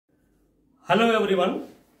Hello everyone,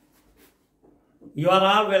 you are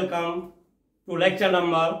all welcome to lecture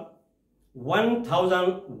number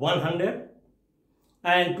 1100,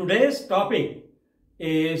 and today's topic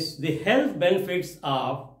is the health benefits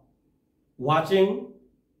of watching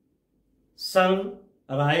sun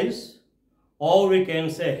rise, or we can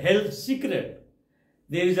say health secret.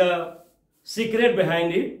 There is a secret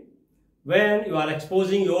behind it. When you are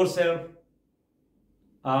exposing yourself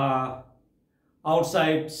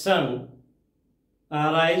outside sun,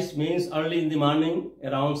 rise means early in the morning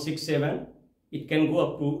around 6-7, it can go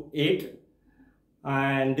up to 8,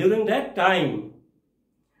 and during that time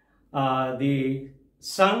the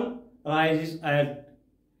sun rises at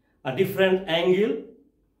a different angle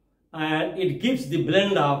and it gives the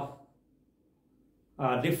blend of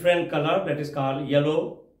different color, that is called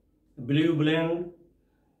yellow, blue blend,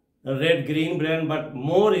 red green blend, but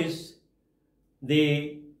more is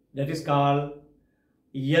that is called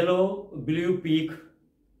yellow blue peak,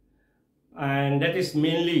 and that is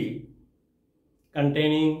mainly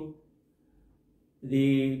containing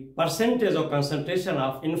the percentage of concentration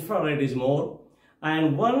of infrared is more.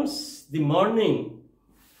 And once the morning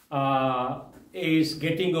is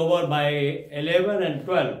getting over by 11 and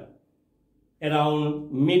 12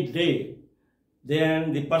 around midday,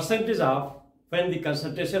 then the percentage of, when the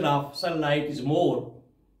concentration of sunlight is more,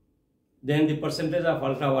 then the percentage of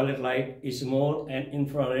ultraviolet light is more and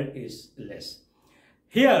infrared is less.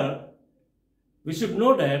 Here we should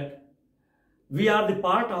know that we are the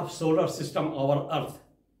part of solar system, our Earth,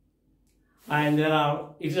 and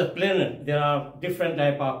it is a planet. There are different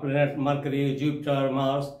type of planets: Mercury, Jupiter,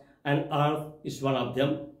 Mars, and Earth is one of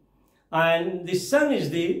them. And the sun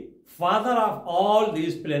is the father of all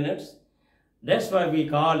these planets. That's why we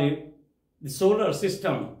call it the solar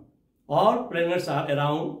system. All planets are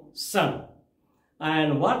around sun,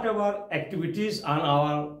 and whatever activities on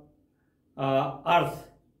our Earth,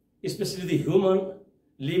 especially the human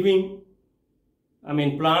living,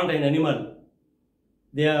 plant and animal,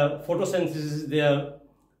 their photosynthesis, their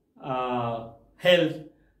health,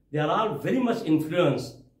 they are all very much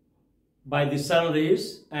influenced by the sun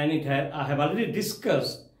rays. And I have already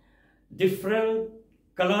discussed different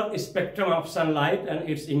color spectrum of sunlight and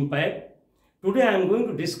its impact. Today I am going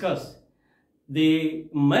to discuss the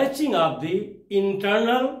matching of the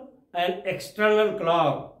internal and external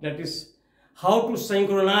clock, that is how to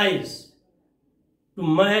synchronize, to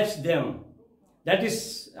match them. That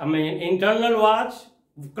is, internal watch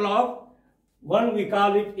clock, one we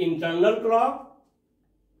call it internal clock,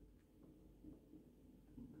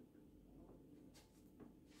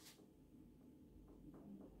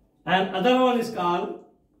 and other one is called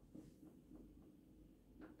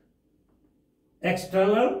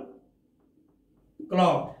external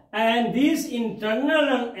clock. And these internal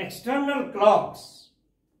and external clocks,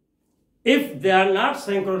 if they are not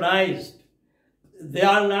synchronized, they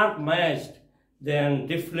are not matched, then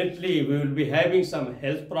definitely we will be having some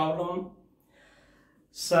health problem,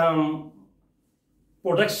 some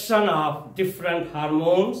production of different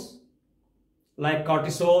hormones like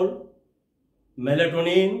cortisol,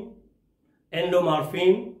 melatonin,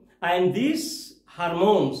 endomorphin, and these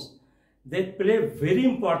hormones, they play a very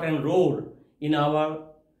important role in our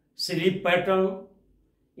sleep pattern,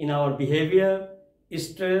 in our behavior,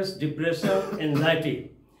 stress, depression,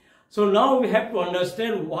 anxiety. So now we have to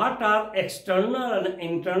understand what are external and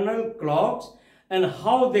internal clocks and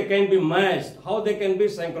how they can be matched, how they can be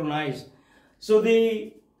synchronized. So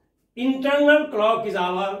the internal clock is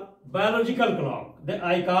our biological clock.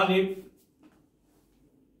 I call it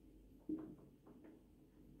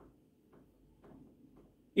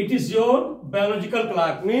is your biological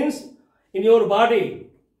clock. Means in your body,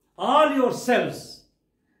 all your cells,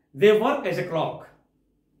 they work as a clock.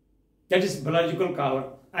 That is biological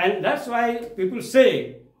clock. And that's why people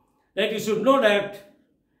say that you should know that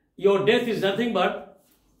your death is nothing but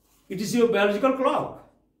it is your biological clock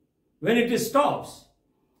when it stops.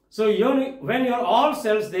 So when your all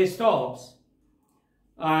cells, they stops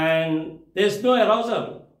and there's no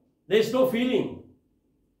arousal, there's no feeling,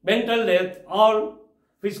 mental death, all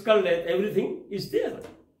physical death, everything is there.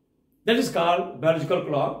 That is called biological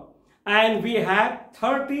clock. And we have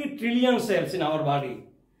 30 trillion cells in our body.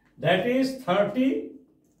 That is 30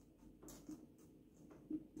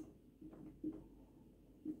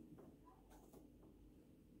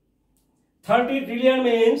 trillion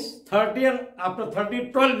means 30, and after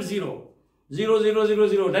 30, 12 0. 0, 0, 0,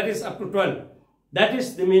 0. That is up to 12. That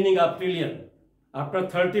is the meaning of trillion. After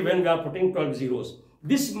 30, when we are putting 12 zeros.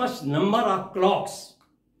 This much number of clocks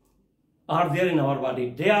are there in our body.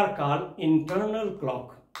 They are called internal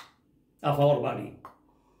clock of our body.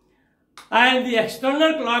 And the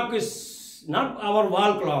external clock is not our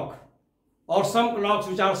wall clock or some clocks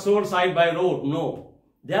which are sold side by road. No,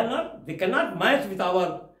 they are not. They cannot match with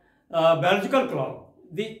our biological clock.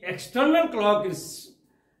 The external clock is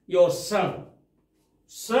your sun.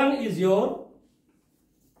 Sun is your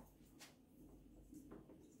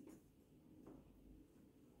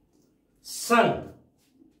sun,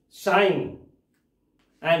 shine,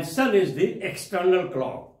 and sun is the external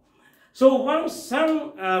clock. So once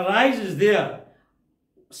sun rise is there,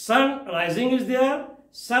 sun rising is there,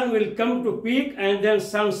 sun will come to peak, and then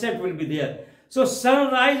sunset will be there. So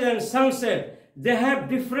sunrise and sunset, they have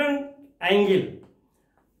different angle,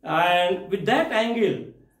 and with that angle,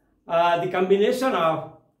 the combination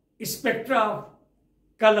of spectra of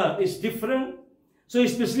color is different. So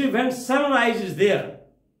especially when sunrise is there,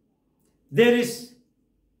 there is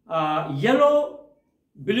yellow,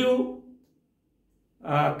 blue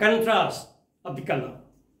contrast of the color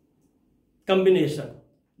combination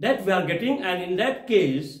that we are getting, and in that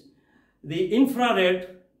case the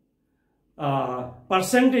infrared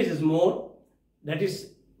percentage is more. That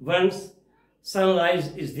is once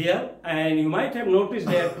sunrise is there, and you might have noticed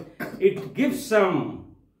that it gives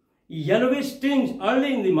some yellowish tinge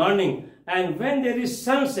early in the morning, and when there is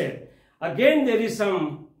sunset again there is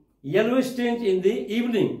some yellowish tinge in the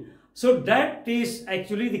evening. So that is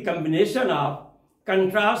actually the combination of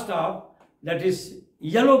contrast of, that is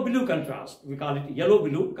yellow-blue contrast. We call it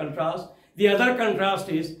yellow-blue contrast. The other contrast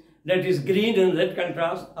is, that is green and red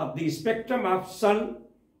contrast of the spectrum of sun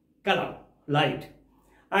color, light.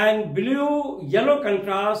 And blue-yellow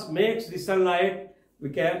contrast makes the sunlight,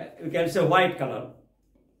 we can say white color.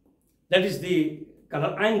 That is the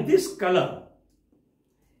color. And this color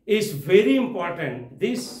is very important.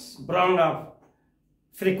 This brown of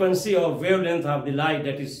frequency or wavelength of the light,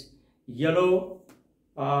 that is yellow,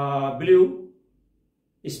 blue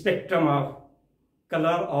spectrum of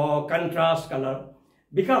color or contrast color,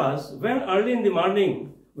 because when early in the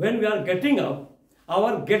morning, when we are getting up,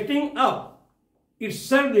 our getting up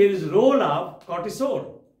itself there is role of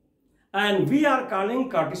cortisol, and we are calling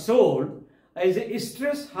cortisol as a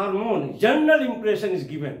stress hormone. General impression is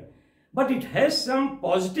given, but it has some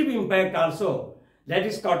positive impact also. That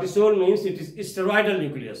is, cortisol means it is steroidal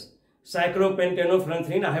nucleus.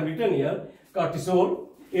 Cyclopentanophranthine, I have written here, cortisol,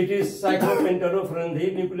 it is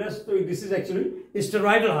cyclopentanophranthine nucleus, so this is actually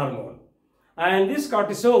steroidal hormone. And this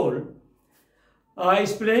cortisol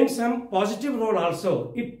is playing some positive role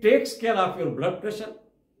also. It takes care of your blood pressure,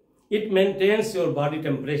 it maintains your body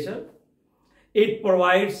temperature, it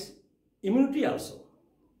provides immunity also.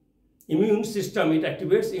 Immune system, it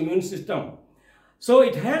activates immune system. So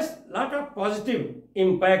it has lot of positive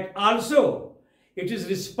impact also. It is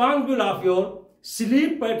responsible of your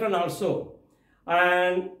sleep pattern also.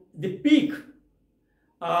 And the peak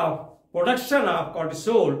of production of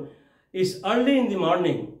cortisol is early in the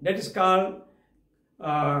morning. That is called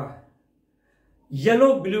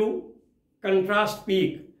yellow-blue contrast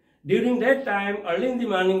peak. During that time, early in the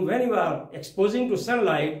morning, when you are exposing to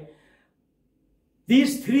sunlight,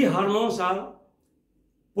 these three hormones are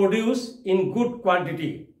produced in good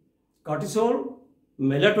quantity: cortisol,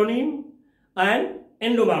 melatonin, and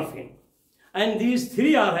endomorphin. And these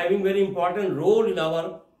three are having very important role in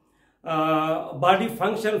our body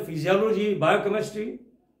function, physiology, biochemistry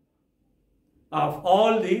of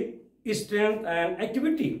all the strength and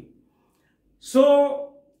activity.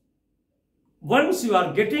 So once you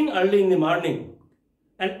are getting early in the morning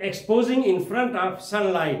and exposing in front of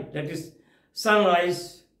sunlight, that is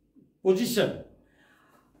sunrise position,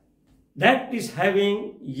 that is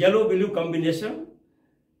having yellow-blue combination,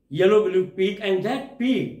 yellow-blue peak, and that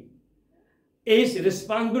peak is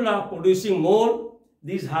responsible of producing more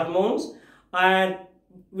these hormones, and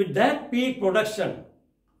with that peak production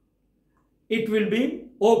it will be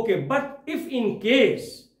okay. But if in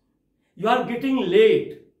case you are getting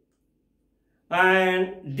late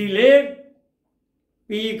and delayed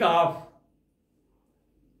peak of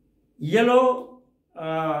yellow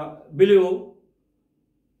blue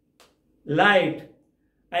light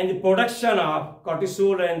and the production of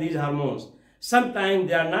cortisol and these hormones, sometimes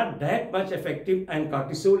they are not that much effective, and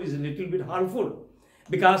cortisol is a little bit harmful,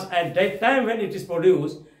 because at that time when it is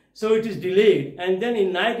produced, so it is delayed, and then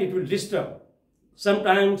in night it will disturb.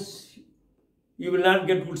 Sometimes you will not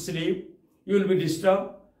get good sleep, you will be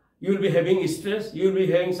disturbed, you will be having stress, you will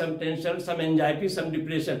be having some tension, some anxiety, some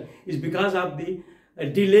depression. It's because of the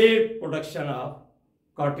delayed production of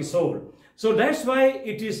cortisol. So that's why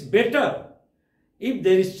it is better, if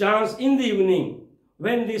there is chance in the evening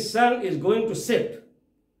when the sun is going to set,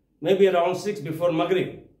 maybe around 6 before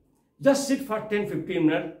Maghrib, just sit for 10-15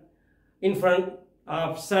 minutes in front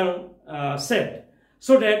of sun set.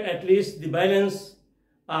 so that at least the balance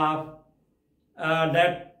of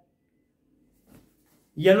that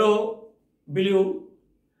yellow blue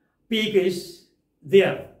peak is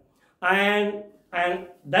there, and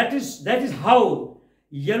that is how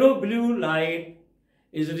yellow blue light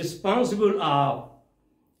is responsible of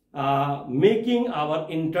making our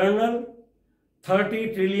internal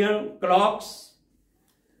 30 trillion clocks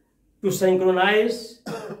to synchronize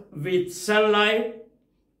with sunlight,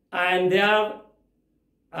 and they are,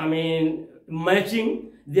 matching.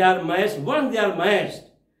 They are matched. Once they are matched,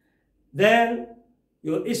 then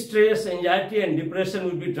your stress, anxiety, and depression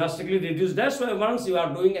will be drastically reduced. That's why once you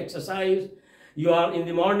are doing exercise, you are in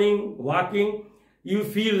the morning walking, you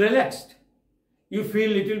feel relaxed. You feel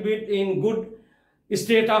little bit in good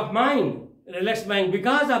state of mind, relaxed mind,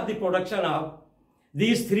 because of the production of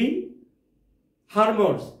these three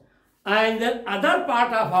hormones. And the other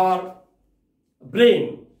part of our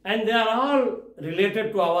brain, and they are all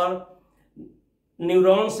related to our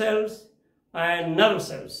neuron cells and nerve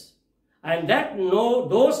cells. And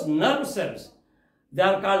those nerve cells, they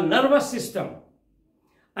are called nervous system.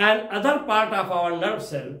 And other part of our nerve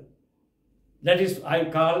cell, that is I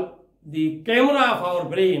call the camera of our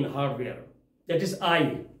brain hardware, that is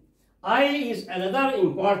eye. Eye is another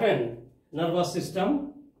important nervous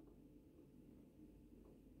system.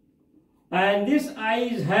 And this eye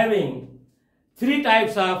is having three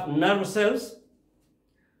types of nerve cells,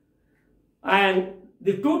 and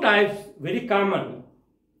the two types very common.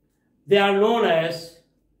 They are known as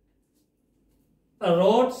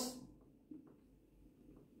rods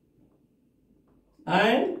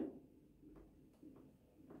and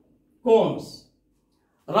cones.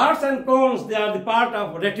 Rods and cones, they are the part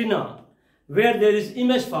of retina where there is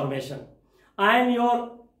image formation, and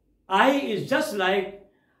your eye is just like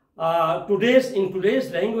in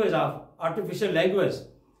today's language of artificial language,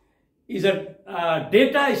 is a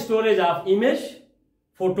data storage of image,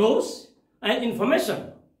 photos, and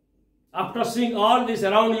information. After seeing all this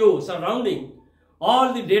around you, surrounding,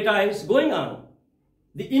 all the data is going on,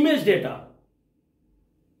 the image data,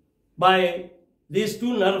 by these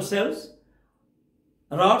two nerve cells,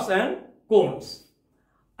 rods and cones.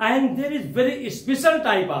 And there is very special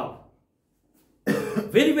type of,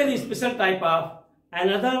 very special type of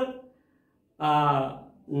another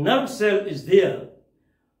nerve cell is there,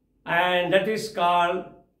 and that is called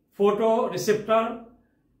photoreceptor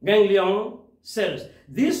ganglion cells.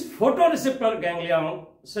 These photoreceptor ganglion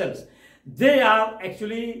cells, they are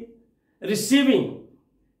actually receiving,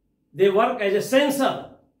 they work as a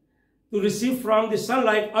sensor to receive from the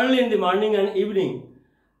sunlight early in the morning and evening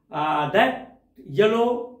that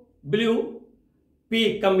yellow blue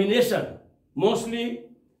peak combination, mostly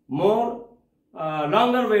more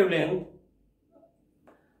longer wavelength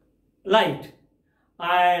light.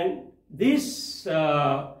 And this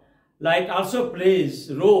light also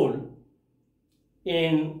plays role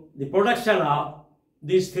in the production of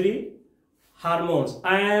these three hormones.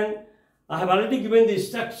 And I have already given the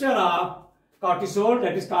structure of cortisol,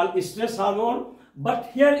 that is called stress hormone.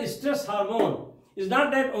 But here stress hormone is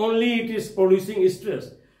not that only it is producing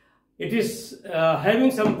stress, it is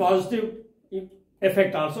having some positive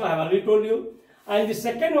effect also, I have already told you. And the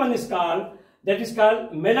second one is called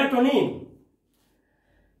melatonin.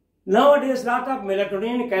 Nowadays, lot of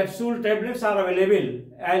melatonin capsule tablets are available,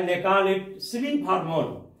 and they call it sleep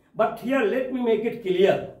hormone. But here, let me make it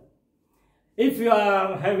clear. If you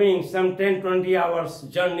are having some 10-20 hours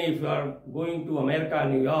journey, if you are going to America,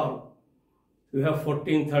 New York, you have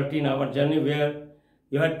 14-13 hour journey where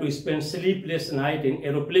you have to spend sleepless night in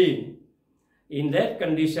aeroplane. In that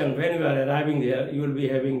condition, when you are arriving there, you will be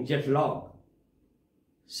having jet lag,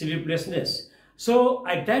 sleeplessness. So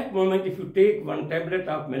at that moment, if you take one tablet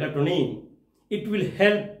of melatonin, it will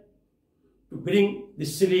help to bring the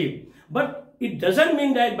sleep. But it doesn't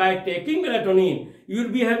mean that by taking melatonin, you will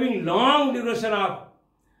be having long duration of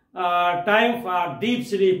time for deep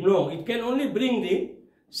sleep. No, it can only bring the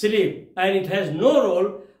sleep, and it has no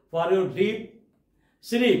role for your deep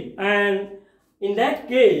sleep. And in that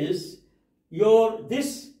case,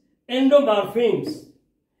 this endomorphins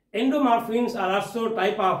are also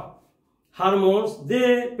type of hormones.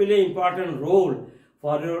 They play an important role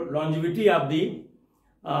for your longevity of the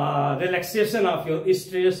relaxation of your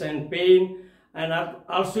stress and pain, and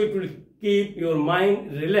also it will keep your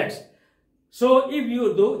mind relaxed. So if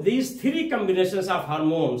you do these three combinations of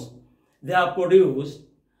hormones, they are produced,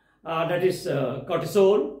 that is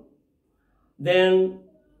cortisol, then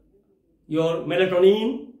your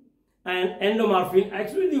melatonin and endomorphin.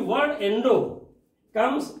 Actually the word endo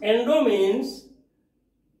comes, endo means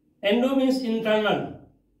internal.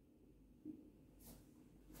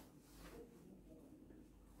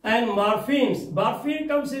 And morphine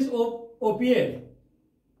comes as opiate,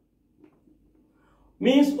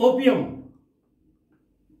 means opium.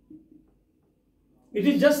 It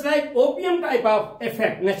is just like opium type of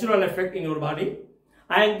effect, natural effect in your body.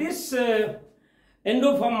 And this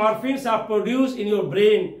endorphins are produced in your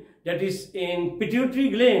brain, that is in pituitary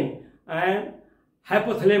gland and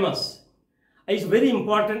hypothalamus. It's very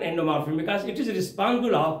important endomorphin because it is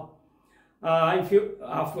responsible of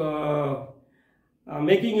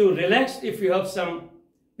making you relaxed if you have some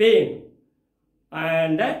pain.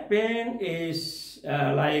 And that pain is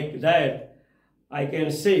like that, I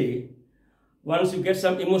can say, once you get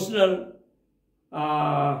some emotional,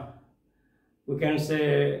 we can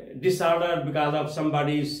say, disorder because of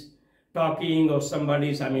somebody's talking or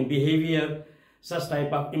somebody's, behavior, such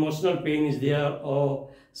type of emotional pain is there, or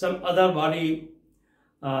some other body,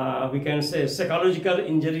 we can say, psychological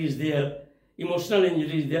injury is there, emotional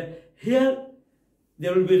injury is there. Here,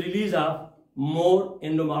 there will be release of more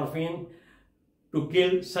endomorphin to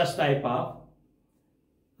kill such type of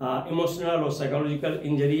emotional or psychological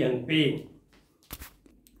injury and pain.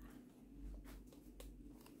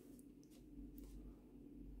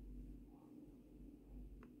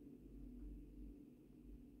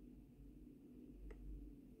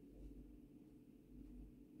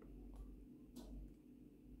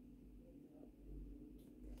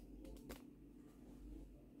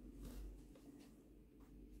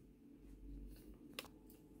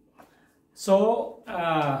 So,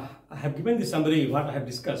 I have given the summary what I have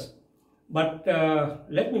discussed, but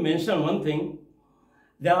let me mention one thing.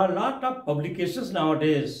 There are a lot of publications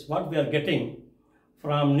nowadays, what we are getting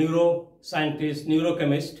from neuroscientists,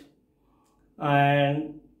 neurochemists,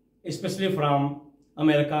 and especially from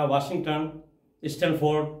America, Washington,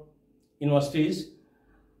 Stanford universities.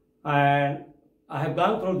 And I have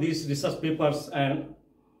gone through these research papers, and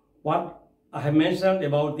what I have mentioned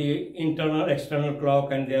about the internal external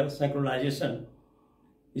clock and their synchronization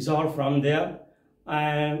is all from there,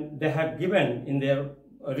 and they have given in their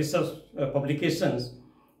research publications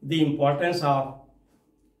the importance of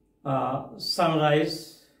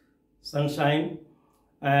sunrise, sunshine,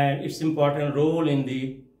 and its important role in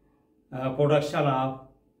the production of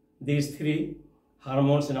these three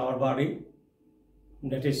hormones in our body,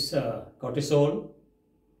 that is cortisol,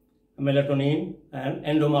 melatonin, and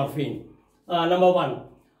endomorphin. Number one,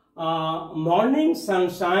 morning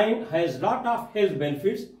sunshine has lot of health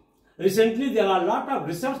benefits. Recently, there are a lot of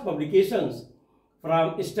research publications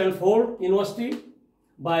from Stanford University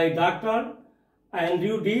by Dr.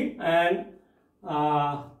 Andrew D. and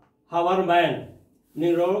Howard Mann,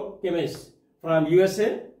 neurochemist from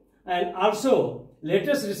USA, and also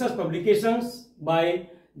latest research publications by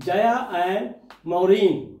Jaya and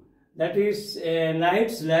Maureen, that is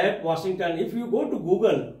Knight's Lab, Washington. If you go to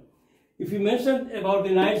Google, if you mention about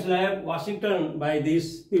the Knight's Lab, Washington, by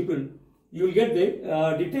these people, you will get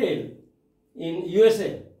the detail in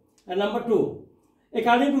USA. And number two,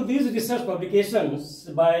 according to these research publications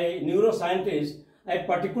by neuroscientists, at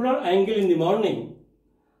particular angle in the morning,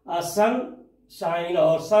 a sunshine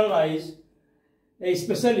or sunrise, a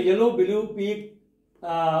special yellow-blue peak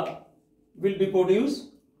will be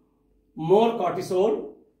produced, more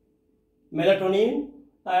cortisol, melatonin,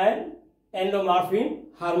 and endomorphin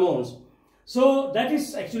hormones. So that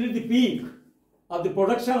is actually the peak of the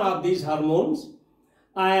production of these hormones,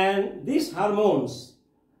 and these hormones,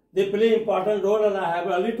 they play important role, and I have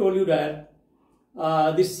already told you that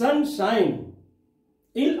the sunshine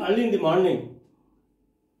early in the morning,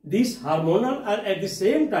 these hormonal, and at the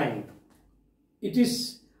same time it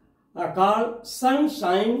is called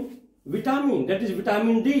sunshine vitamin, that is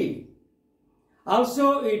vitamin D.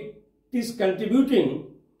 Also it is contributing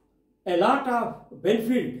a lot of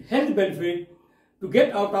benefit, health benefit, to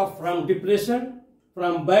get out of from depression,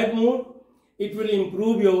 from bad mood. It will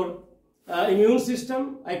improve your immune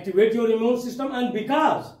system, activate your immune system, and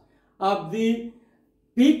because of the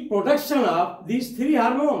peak production of these three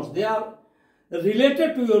hormones, they are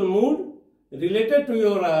related to your mood, related to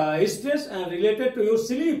your stress, and related to your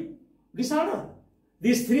sleep disorder.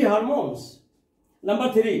 These three hormones.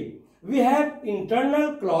 Number three, we have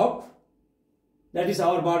internal clock, that is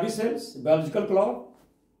our body cells, biological clock,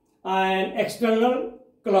 and external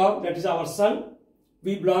clock, that is our sun.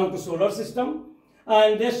 We belong to solar system,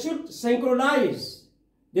 and they should synchronize,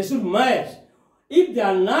 they should match. If they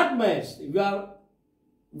are not matched, we are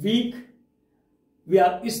weak, we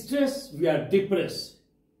are stressed, we are depressed.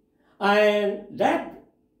 And that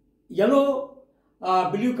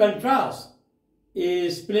yellow-blue contrast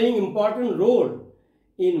is playing important role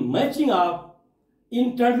in matching up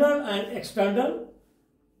internal and external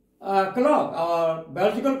clock. Our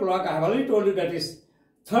biological clock, I have already told you, that is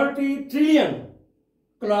 30 trillion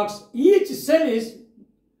clocks. Each cell is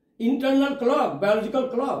internal clock, biological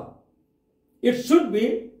clock. It should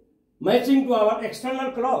be matching to our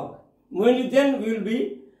external clock. Only then we will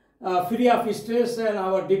be free of stress, and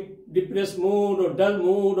our depressed mood or dull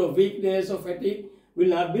mood or weakness or fatigue will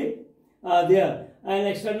not be there. And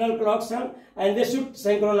external clocks and they should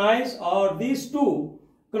synchronize, or these two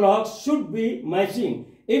clocks should be matching.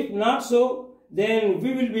 If not so, then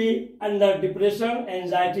we will be under depression,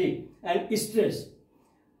 anxiety and stress.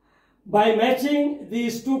 By matching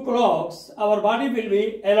these two clocks, our body will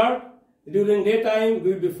be alert. During daytime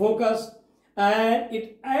we will be focused, and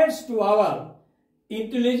it adds to our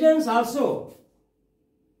intelligence also.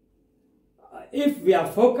 If we are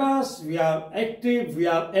focused, we are active, we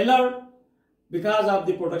are alert, because of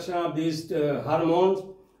the production of these hormones,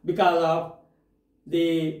 because of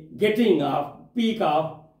the getting of peak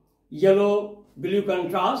of yellow blue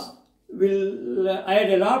contrast, will add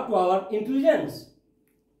a lot to our intelligence.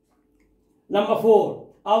 Number 4,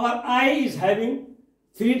 our eye is having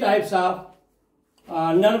 3 types of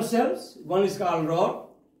nerve cells. One is called rod,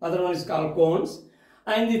 other one is called cones,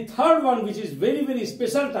 and the third one, which is very, very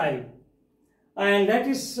special type, and that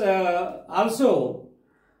is also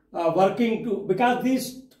working to, because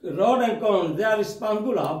these rod and cones, they are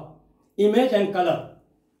responsible of image and color.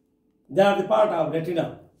 They are the part of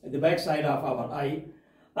retina, at the back side of our eye.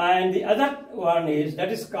 And the other one is,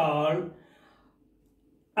 that is called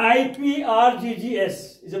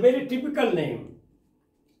IPRGGS. It's a very typical name.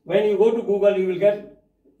 When you go to Google, you will get,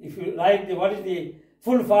 if you write what is the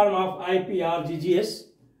full form of IPRGGS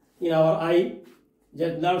in our eye,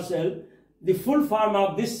 that nerve cell, the full form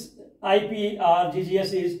of this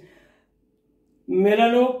IPRGGS is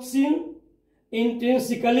melanopsin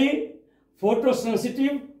intrinsically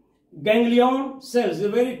photosensitive ganglion cells. It's a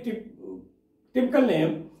very typical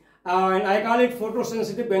name, and I call it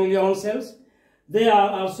photosensitive ganglion cells. They are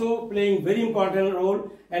also playing very important role,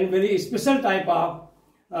 and very special type of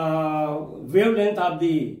wavelength of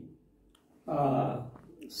the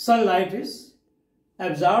sunlight is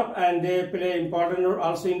absorbed, and they play important role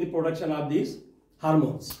also in the production of these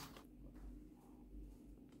hormones.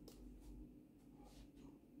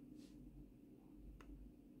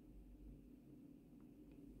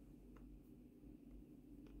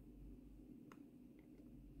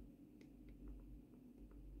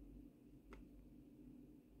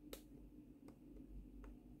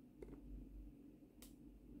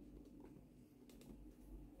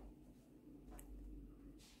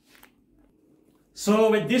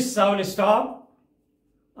 So with this I will stop,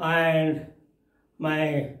 and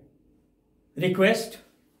my request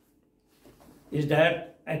is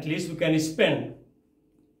that at least we can spend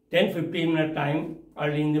 10-15 minute time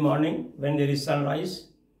early in the morning when there is sunrise,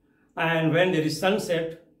 and when there is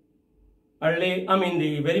sunset early,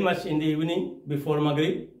 very much in the evening before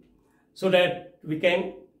Maghrib, so that we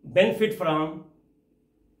can benefit from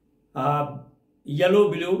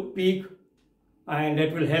yellow-blue peak, and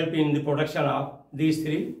that will help in the production of these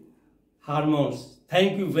 3 hormones.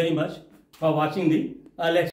 Thank you very much for watching the lecture.